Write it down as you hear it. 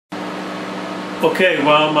Okay,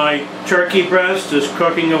 while my turkey breast is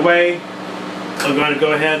cooking away, I'm going to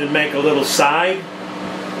go ahead and make a little side.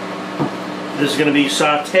 This is going to be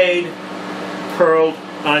sauteed pearled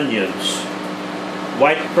onions.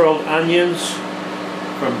 White pearled onions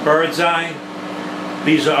from Bird's Eye.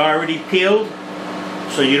 These are already peeled,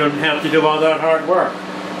 so you don't have to do all that hard work.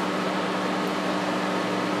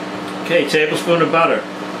 Okay, tablespoon of butter.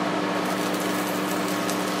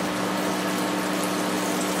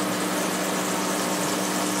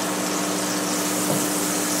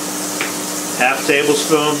 Half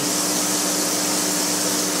tablespoon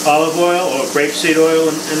olive oil or grapeseed oil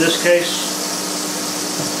in this case.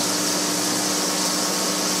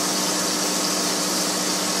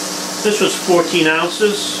 This was 14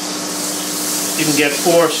 ounces. You can get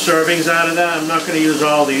 4 servings out of that. I'm not going to use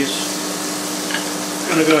all these.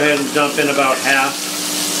 I'm going to go ahead and dump in about half.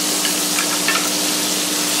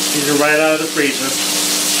 These are right out of the freezer.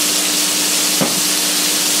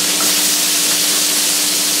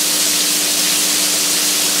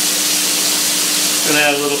 Going to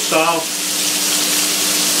add a little salt.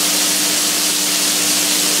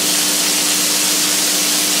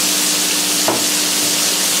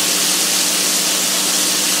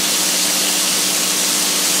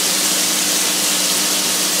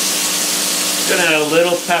 Going to add a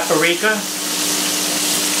little paprika.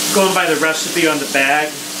 Going by the recipe on the bag.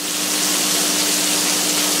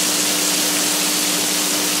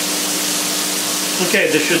 Okay,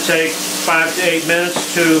 this should take 5 to 8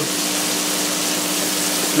 minutes to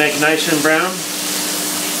make nice and brown.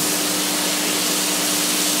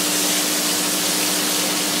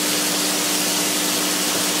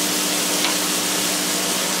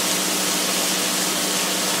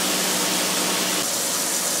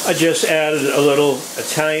 I just added a little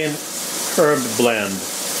Italian herb blend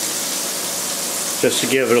just to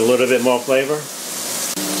give it a little bit more flavor.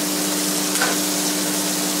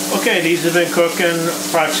 Okay, these have been cooking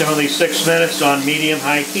approximately 6 minutes on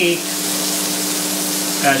medium-high heat.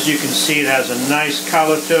 As you can see, it has a nice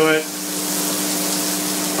color to it.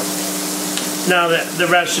 Now the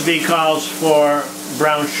recipe calls for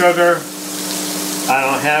brown sugar. I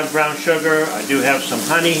don't have brown sugar. I do have some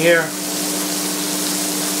honey here.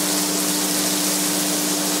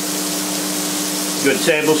 Good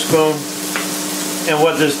tablespoon. And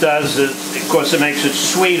what this does is, of course, it makes it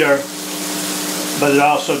sweeter, but it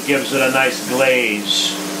also gives it a nice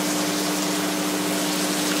glaze.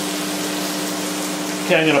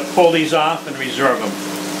 Okay, I'm going to pull these off and reserve them.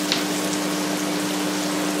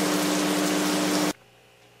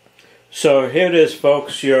 So here it is,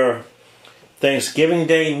 folks, your Thanksgiving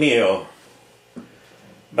Day meal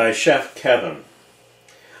by Chef Kevin.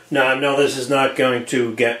 Now, I know this is not going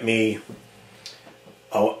to get me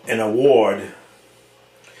an award,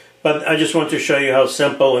 but I just want to show you how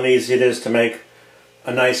simple and easy it is to make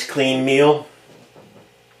a nice clean meal.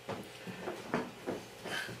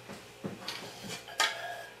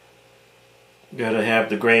 Gotta have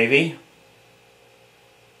the gravy.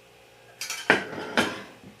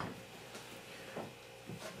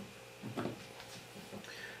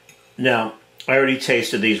 Now, I already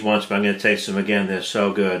tasted these once, but I'm going to taste them again. They're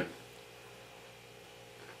so good.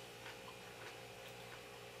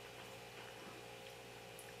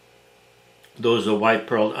 Those are white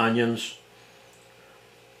pearled onions.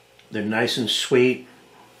 They're nice and sweet.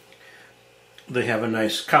 They have a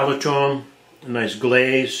nice color to them, a nice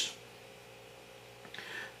glaze.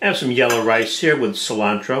 I have some yellow rice here with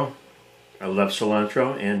cilantro. I love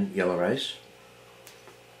cilantro and yellow rice.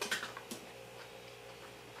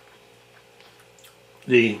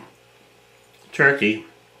 The turkey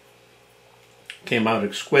came out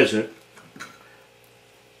exquisite.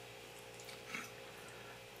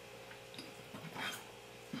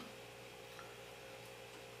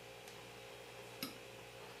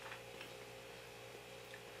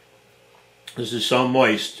 This is so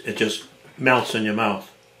moist, it just melts in your mouth.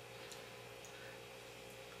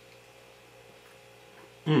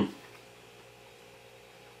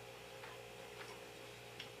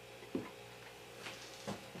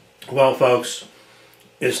 Well, folks,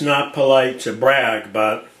 it's not polite to brag,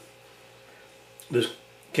 but this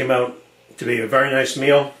came out to be a very nice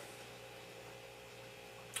meal.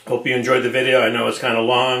 Hope you enjoyed the video. I know it's kind of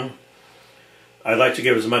long. I'd like to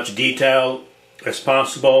give as much detail as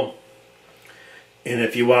possible. And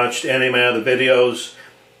if you watched any of my other videos,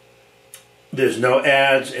 there's no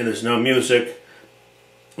ads and there's no music.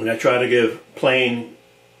 And I try to give plain,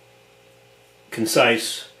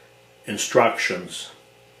 concise instructions.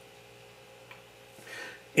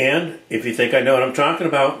 And if you think I know what I'm talking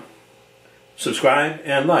about, subscribe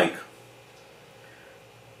and like.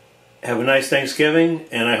 Have a nice Thanksgiving,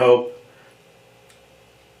 and I hope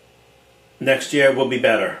Next year will be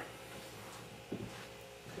better.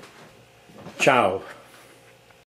 Ciao.